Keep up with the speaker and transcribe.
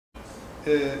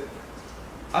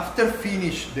after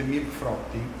finish the milk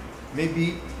frothing,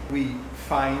 maybe we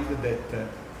find that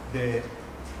the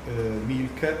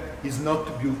milk is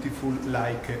not beautiful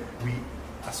like we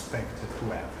expect to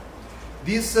have.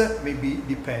 This maybe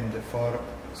depend for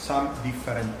some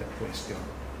different question.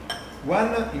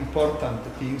 One important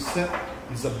thing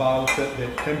is about the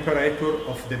temperature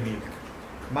of the milk.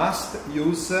 Must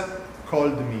use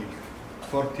cold milk,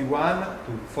 41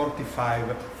 to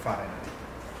 45 Fahrenheit.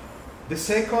 The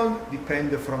second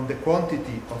depends from the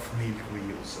quantity of milk we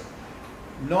use.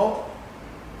 No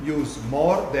use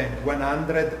more than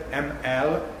 100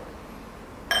 ml.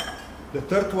 The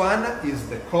third one is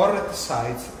the correct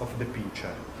size of the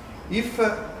pincher. If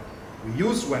we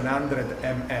use 100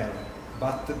 ml,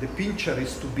 but the pincher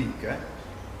is too big,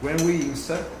 when we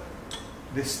insert,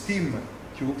 the steam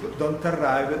tube don't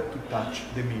arrive to touch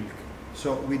the milk.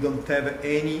 So we don't have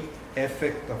any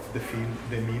effect of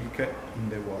the milk in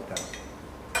the water.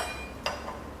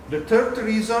 The third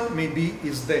reason maybe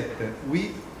is that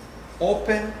we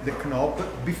open the knob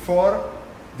before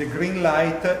the green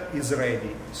light is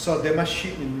ready. So the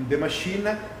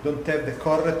machine don't have the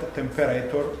correct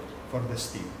temperature for the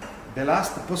steam. The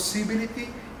last possibility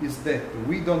is that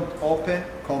we don't open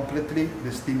completely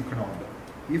the steam knob.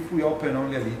 If we open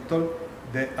only a little,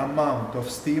 the amount of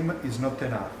steam is not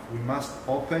enough. We must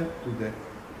open to the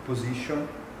position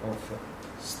of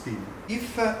steam.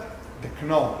 If the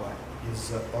knob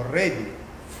is already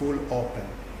full open,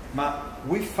 but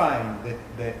we find that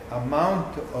the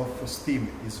amount of steam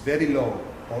is very low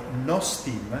or no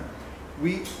steam,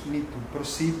 we need to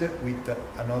proceed with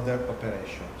another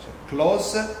operation. So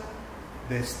close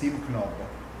the steam knob,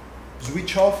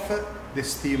 switch off the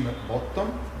steam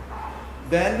button,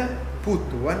 then put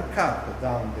 1 cup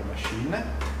down the machine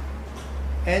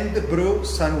and brew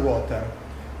some water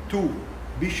to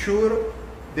be sure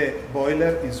the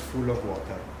boiler is full of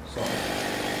water. So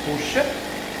push,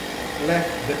 let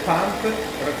the pump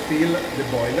refill the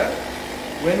boiler.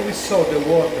 When we saw the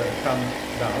water come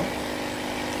down,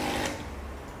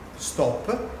 stop,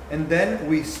 and then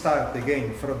we start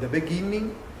again from the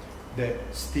beginning the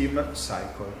steam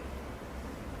cycle.